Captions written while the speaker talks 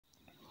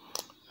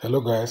Hello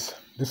guys,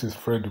 this is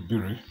Fred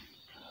Ubiri.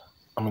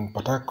 I'm in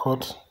Port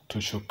Harcourt to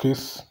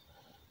showcase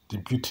the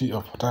beauty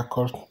of Port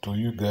Harcourt to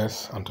you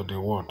guys and to the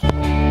world. I'm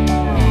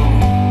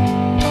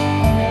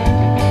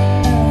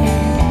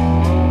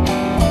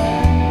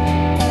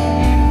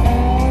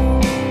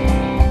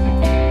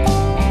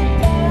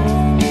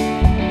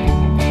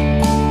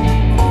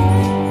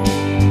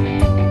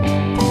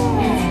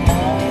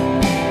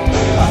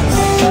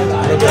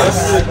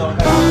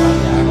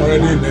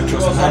already in the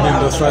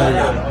industrial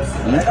area.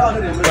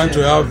 Trying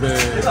to have a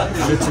little.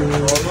 I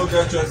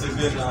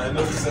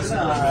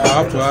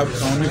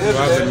need to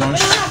have a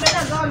lunch.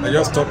 I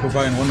just stopped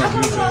over in one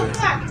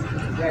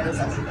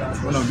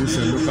of these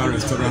local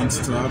restaurants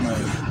to have my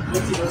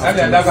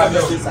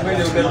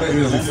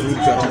use the food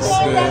that is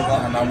there,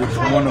 and I'm with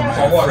one of my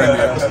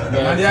friends.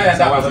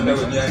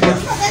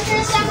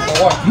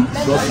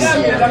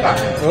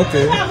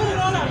 Okay.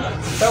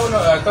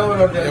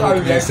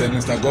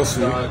 Mr.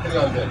 Goswell.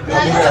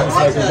 It's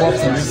like he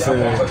works in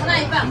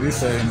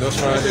this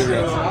industrial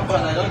area.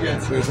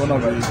 So it's one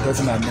of the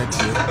person I met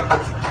here.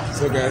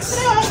 So guys,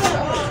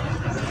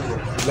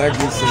 like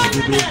this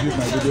video, give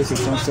my videos a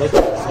thumbs up,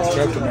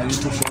 subscribe to my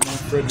YouTube channel,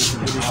 Fred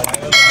Ubiri.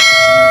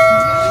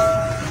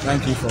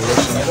 Thank you for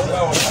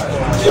watching.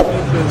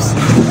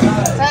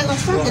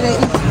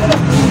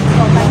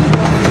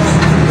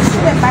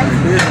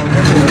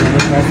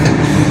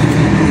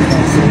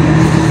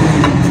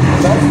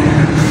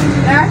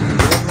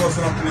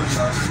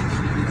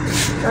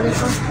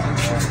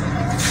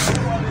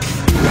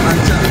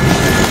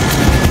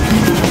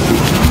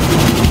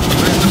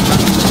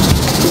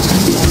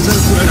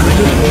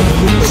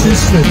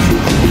 Straight.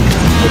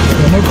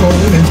 They're not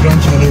calling in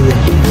branch anywhere.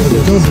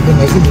 They just depend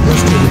as if they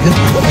just get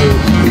to the highway.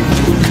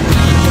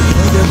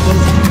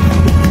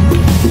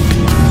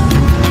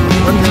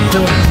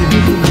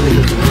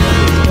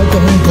 How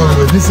come you call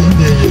it? This is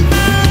India here.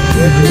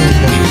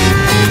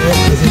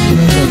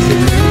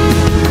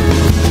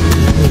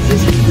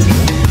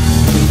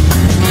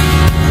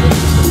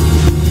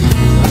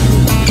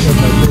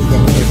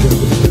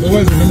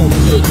 What is the name of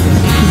the road? This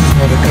is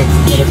Madakat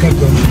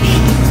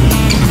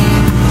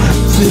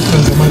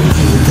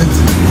transformality we get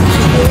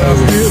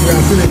we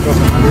are still in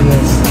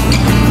transformality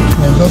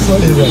and that's all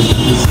area is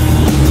this.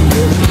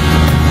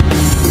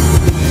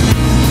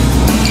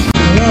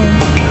 Hello.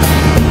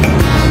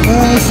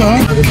 Sir.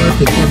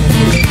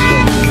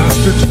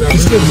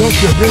 It's the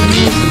doctor.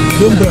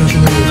 Don't branch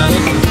anymore.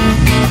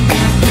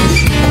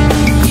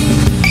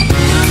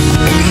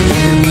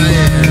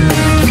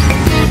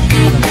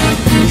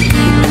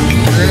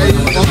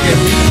 Okay.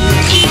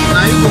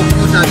 Now you go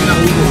put that in a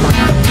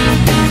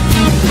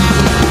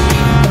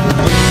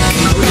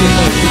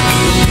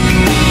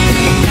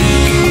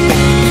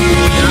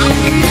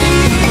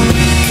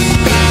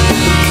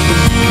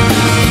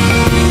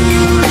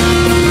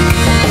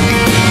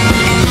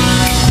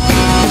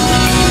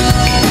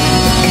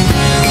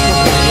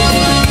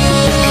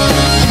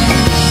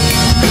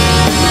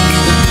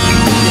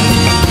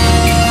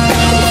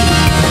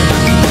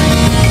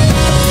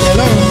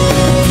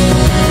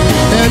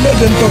let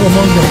them talk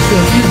among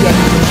themselves if they are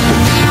interested.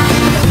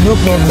 No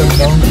problem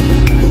now.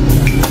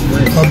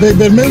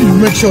 But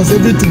make sure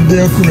everything they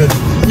are correct.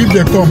 If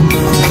they come,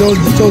 just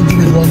do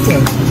it one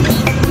time.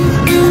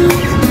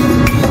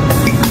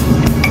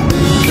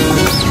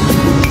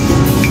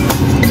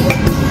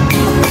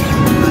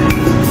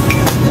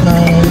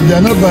 Now they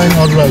are not buying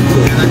outright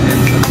though,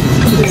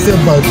 except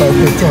by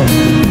return.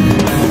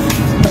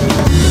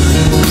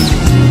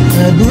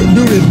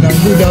 Do it now.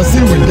 They are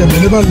still with them. They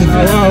never leave.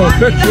 Wow,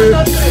 that's it.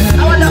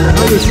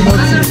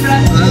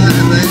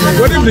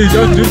 What if they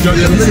just do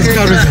junction? This is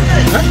Charism.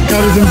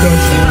 Charism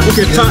junction.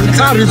 Okay,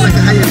 Charism.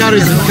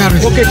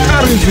 Okay,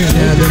 Charism.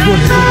 Yeah, they go.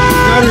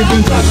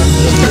 Charism.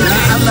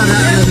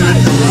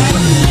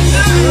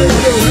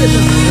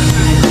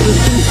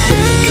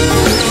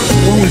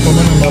 When we come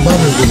in my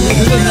barrel,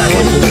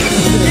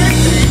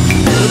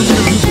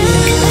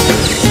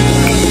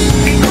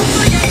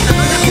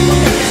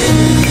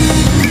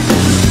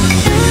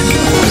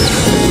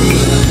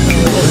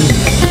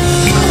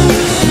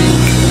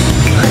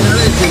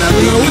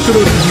 Which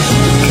road is this?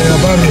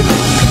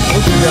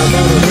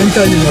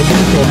 Enter you are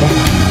going to Oba.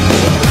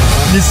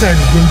 This side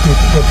is going to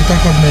Port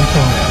Harcourt main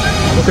town.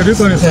 Okay, this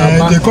one is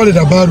they call it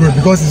Aba road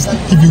because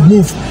if you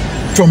move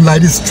from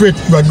like this straight,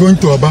 you are going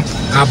to Aba.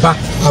 Aba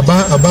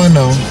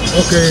now.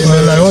 Okay.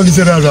 Like all these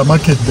areas are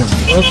market them.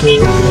 Okay.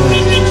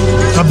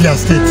 Abia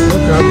State.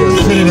 Okay, Abia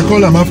State. So they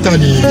call them after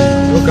the.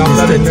 Okay,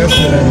 after the next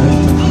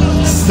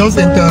just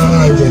enter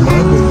highway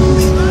now.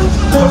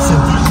 Just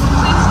enter.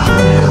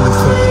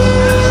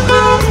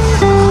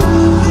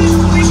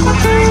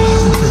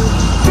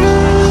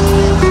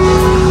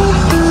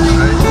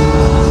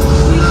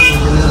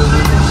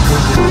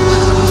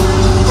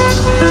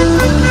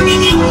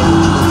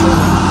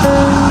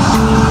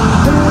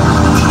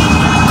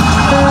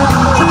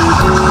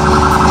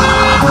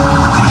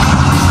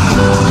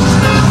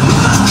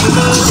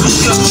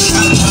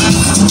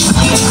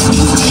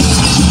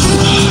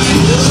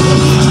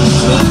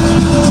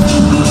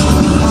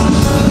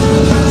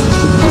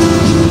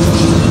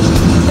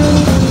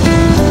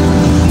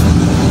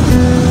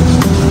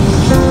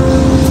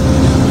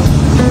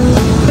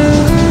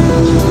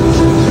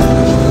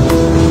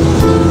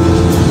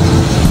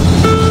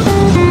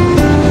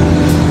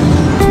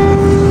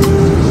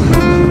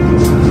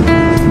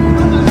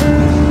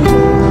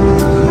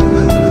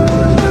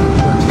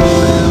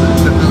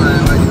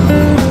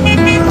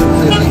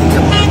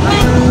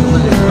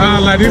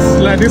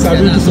 this, I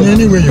do this.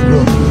 Anyway you go,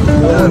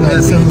 on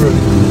the same road.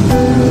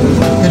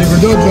 And if you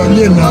don't go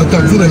near now,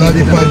 taxi the like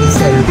by this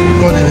side,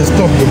 because it is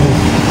stop the move.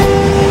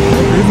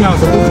 This now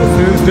supposed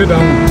to stay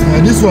down.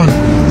 This one,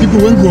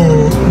 people won't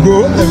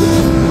go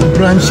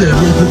branch here,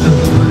 go to.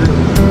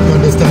 You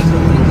understand?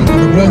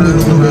 The branch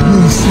is on the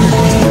news.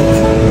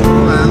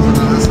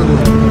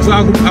 So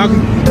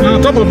on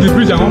top of the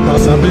bridge, I won't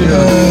pass. They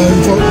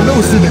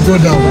will see they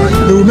go down.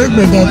 They will make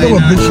me down top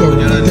of the bridge,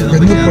 but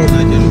no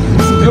problem.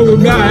 They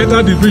will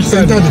enter the bridge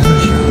side. Enter the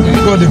bridge.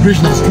 Because the bridge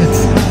is straight.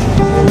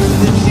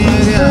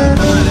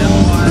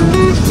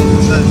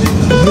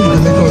 The bridge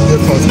will make us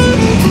get fast.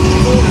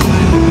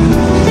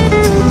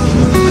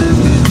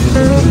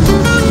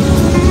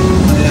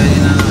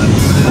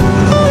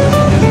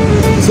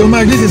 So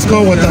Mike, this is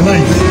called water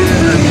line.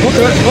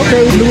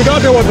 Okay,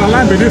 without the water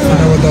line, be this one.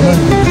 Water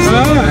line.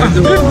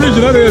 This bridge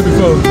not there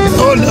before.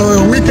 All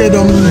wicked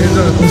on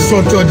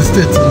structure the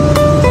state.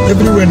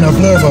 Everywhere na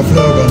flyover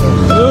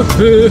now.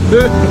 Okay.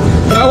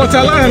 Now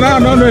water line now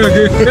no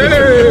again.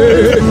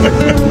 Hey.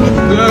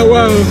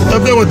 Wow.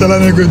 After water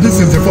line again, this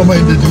is the former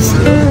NDDC.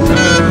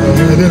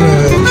 And then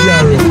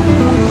GRA.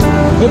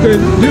 Okay,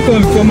 this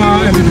one former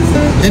NDDC.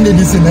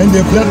 NDDC, and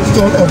the flat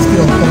stone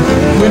upstairs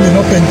when they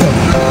not enter.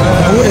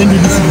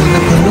 NDDC,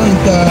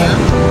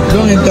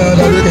 don't enter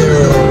that.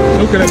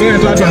 Okay, they don't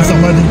enter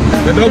Transamadi.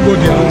 They don't go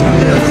there.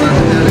 Yes.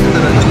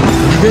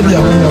 They get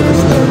their own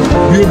office now,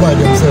 built by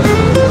themselves.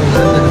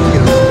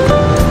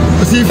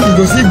 See if you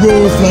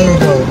go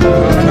flyover.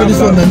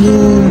 This one, the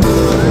new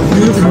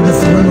thing.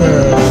 This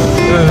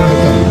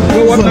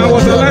one,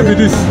 water line with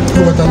this.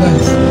 Water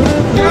lines.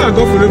 Yeah,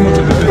 go for the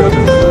motor.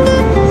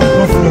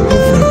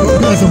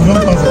 That's a long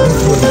pass of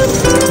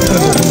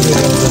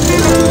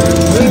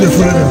see the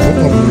friend and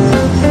up.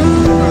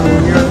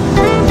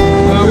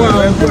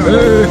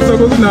 So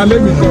now let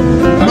me come.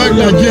 Mike,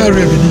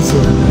 Nigeria, this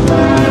one.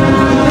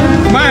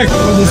 Mike,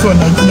 this one,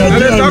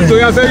 Nigeria. Talk to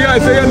you. I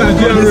say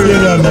Nigeria.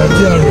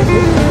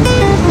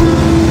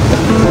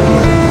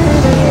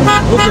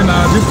 Okay,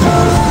 now this is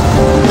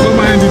don't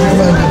mind it.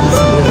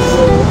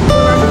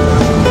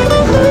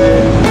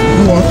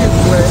 You want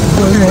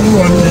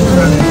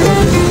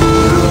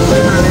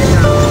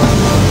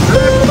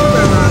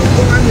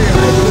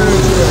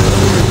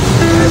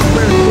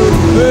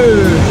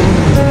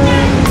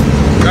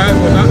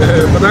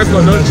But that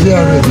cannot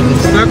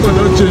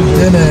change.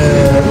 Then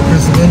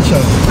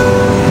presidential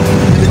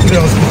military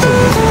hospital.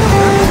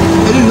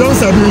 You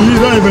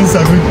don't even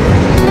sabi.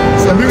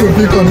 Sabi will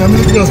pick on the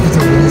military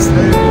hospital for this.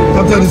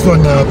 After this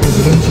one,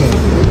 presidential.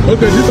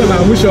 Okay, this one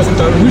which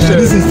hospital?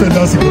 This is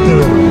federal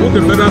secretariat.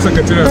 Okay, federal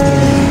secretariat.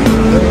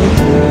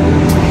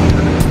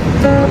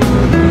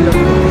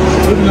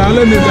 Now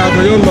let me have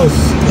your loss.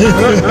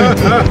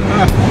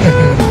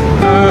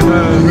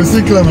 You will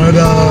see climb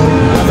another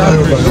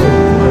flyover.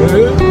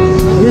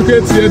 We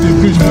can't see the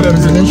bridge.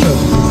 Presidential.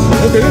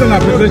 Okay, you don't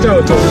have presidential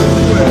at all.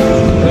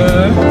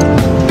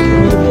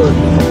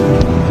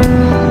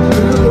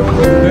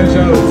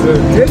 Presidential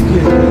hotel.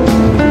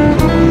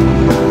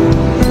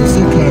 You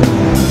see climb.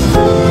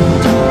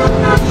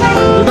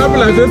 The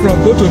people I say from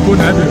boat to boat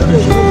have a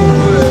bridge.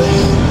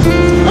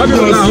 How do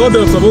you hold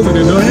up supposed to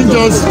do it?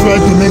 Just try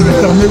to make the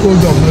town make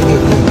hold up.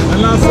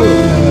 And also,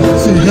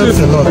 so it helps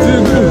a lot.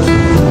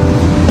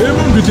 They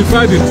even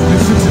beautify the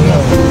city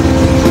now.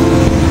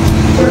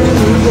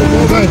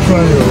 Try it.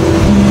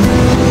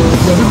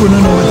 The people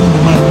don't know what in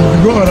demand. If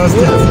you go other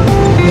states,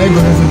 they're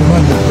going to see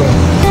demand is gone.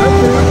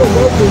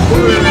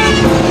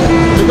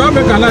 You can't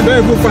make a lot of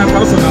people find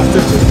personal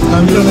state.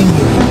 I'm telling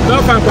you.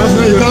 Don't find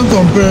personal. You can't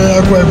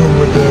compare Akwa Ibom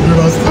with the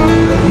River State.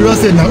 River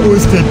State is an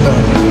old state now.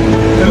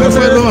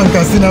 Akwa Ibom and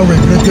Katsina were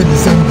created the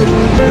same day.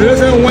 They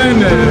say when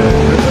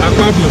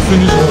Akwa Ibom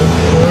finish,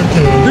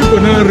 okay.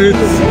 People now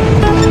rate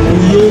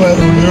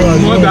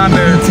more than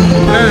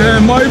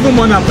even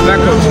more than Port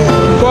Harcourt.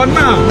 But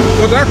now,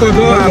 Port Harcourt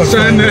don't have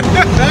shine.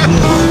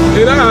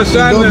 They don't have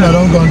shine.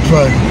 Don't go and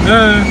try.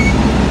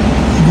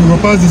 If you go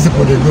past this, they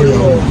go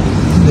your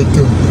they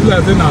do.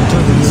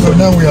 So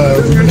now we are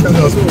in the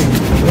hospital.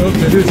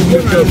 Okay, this is the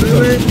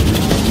hospital.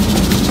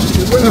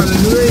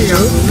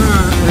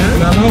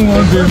 I don't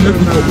want to make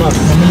people pass.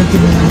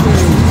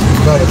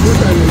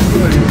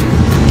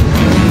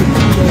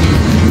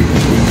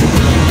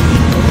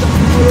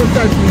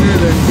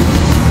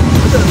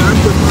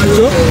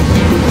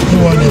 No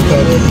one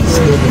enter the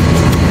slogan.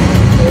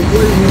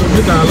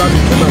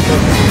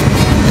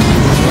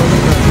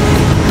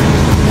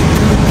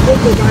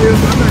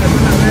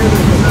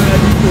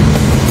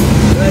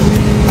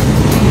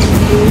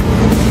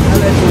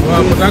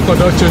 Wow, but that could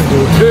not change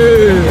though.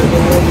 Hey.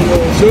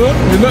 So,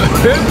 you know,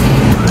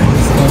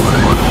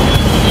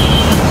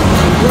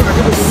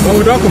 but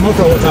we don't come up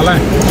from water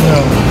line.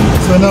 Yeah.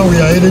 So now we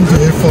are heading to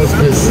Air Force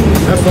Base.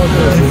 Air Force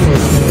Base.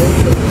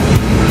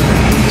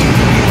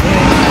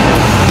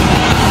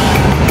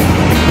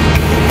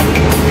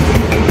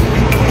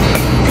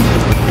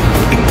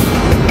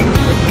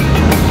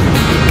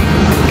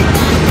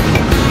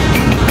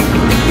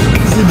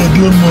 See the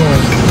blue more.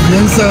 The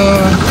answer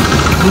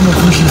Bruno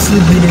Fish is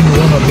still building the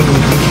one of Bruno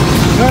Fish.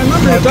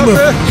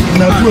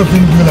 Now 2 of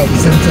them build at the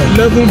same time.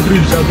 11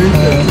 bridge, I think.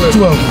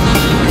 12.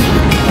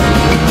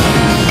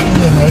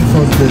 Yeah, my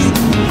first best.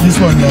 This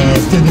one,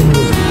 Stadium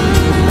Road.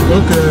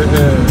 Okay,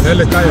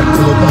 Elekaya.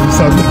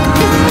 Sabi.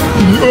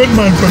 The old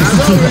man from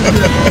City.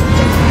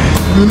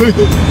 You know,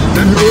 the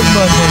old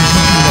man from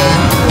City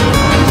now.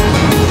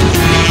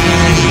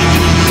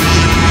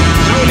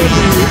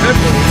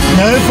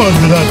 My effort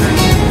with that.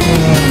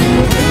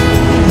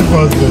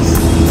 First best.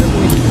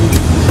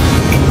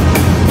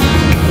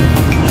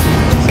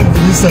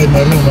 This side,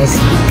 my room has.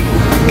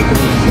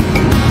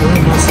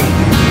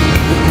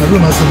 My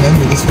room has an end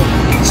with this one.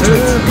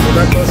 Straight.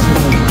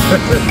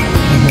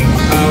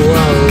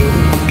 Wow.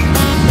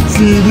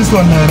 See, this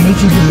one, make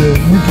sure the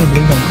nuclear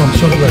bring them come.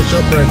 Shop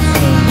right.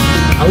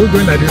 Are we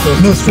going like this or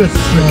no, straight.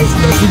 We're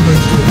still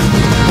going straight.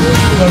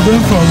 We're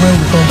going from where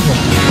we come from.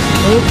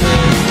 Okay.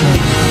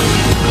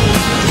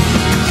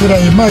 So that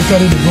you might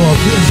carry the go up.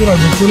 So that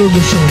the fellow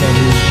will show that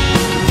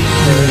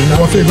the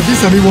warfare. But this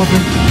is a bit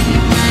warfare.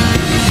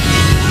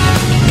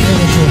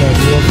 Show that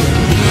the warfare.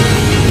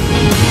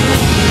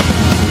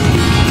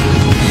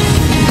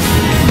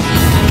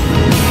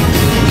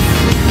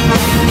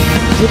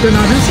 Okay,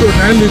 now this road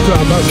I need to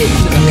Abaso.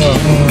 Yeah.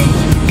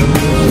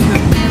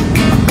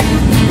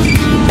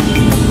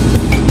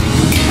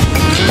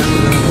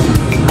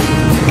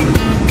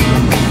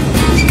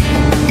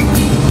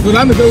 So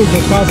that means we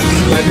go pass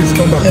like this,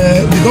 come back.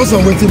 Because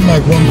I'm waiting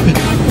like one pick,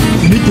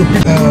 you need to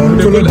pick,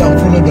 follow down.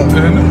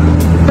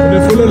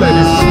 They follow like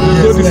this.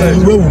 Yes,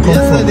 where we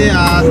come from. They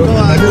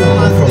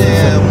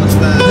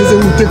say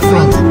we take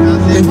front,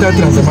 enter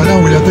Transamana,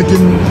 we are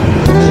taking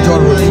the major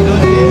road.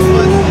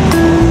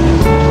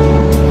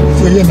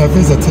 So here my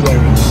face artillery.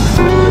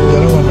 The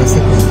other one my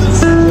second.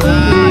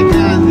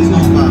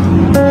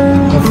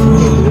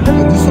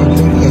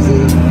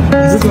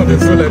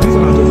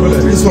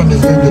 This one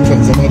is going to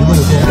Transamana.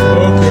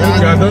 Okay,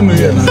 I don't know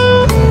yet.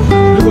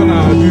 This one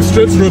the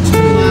straight road to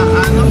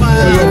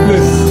your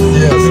place.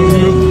 Yes.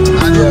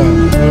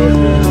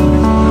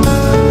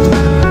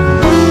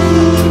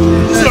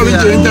 So we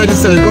to enter this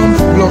side, come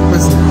block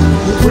person.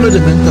 Follow the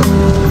mentor.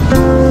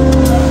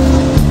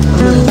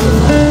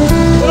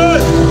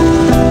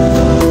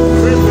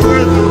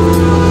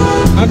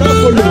 I don't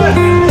follow.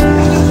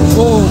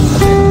 Oh.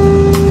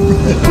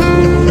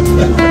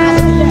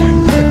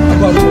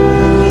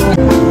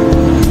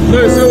 No,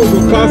 you say we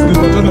will pass the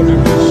bottom of the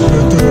bridge.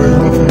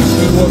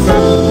 So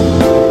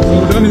we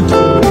don't need to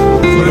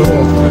follow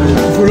up.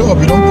 Follow up,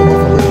 we don't come up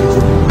from where you go.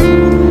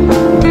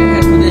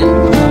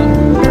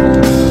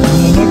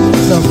 Not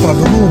that far,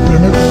 but we will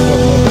permit to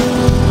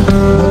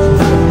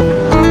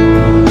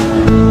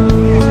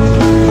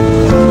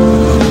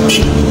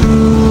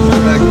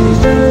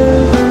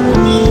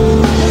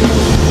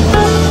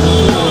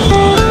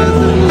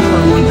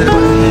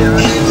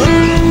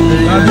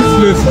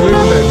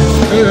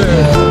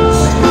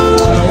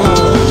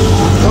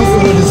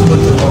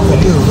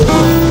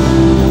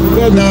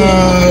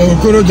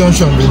Okoro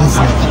Junction be this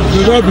now. The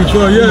road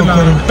before, yeah,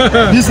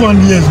 now. This one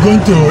here is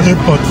going to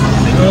airport.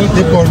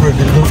 Okay. Airport road.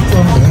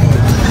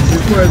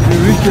 Before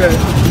you reach there,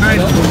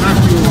 night to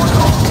Matthew.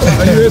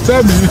 And you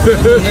tell me.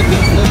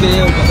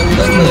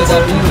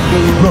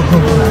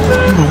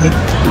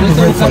 Go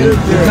wait for you.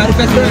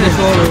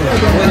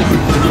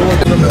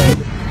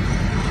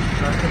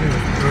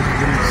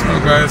 So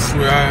guys,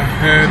 we are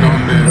head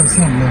on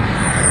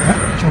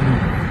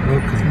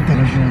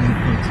International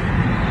airport.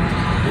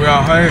 We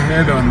are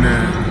ahead on the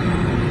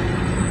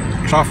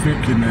traffic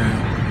in the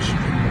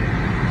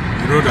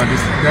road that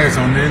is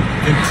on the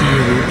NTA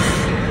road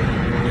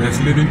that's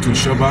leading to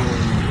Shoba.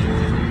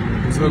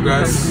 So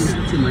guys,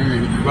 we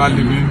are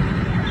leaving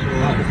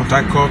Port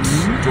Harcourt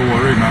to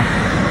Warri now.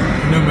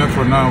 No more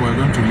for now, we're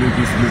going to leave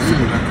this place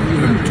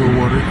to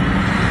Warri.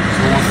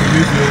 So once we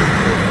leave here,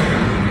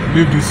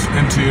 leave this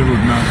NTA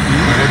road now,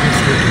 we're heading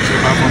straight to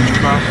Shoba. From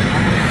Shoba,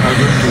 we're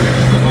going to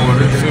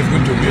Warri. So it's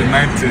going to be a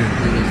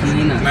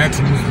night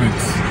movement.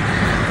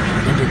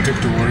 We're going to take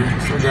to Warri.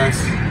 So guys,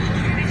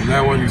 is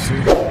that what you see?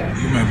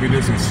 Give my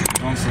videos a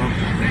thumbs up.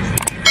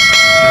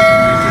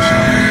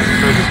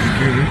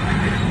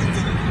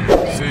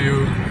 See you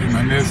in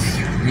my next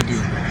video.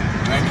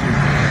 Thank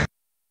you.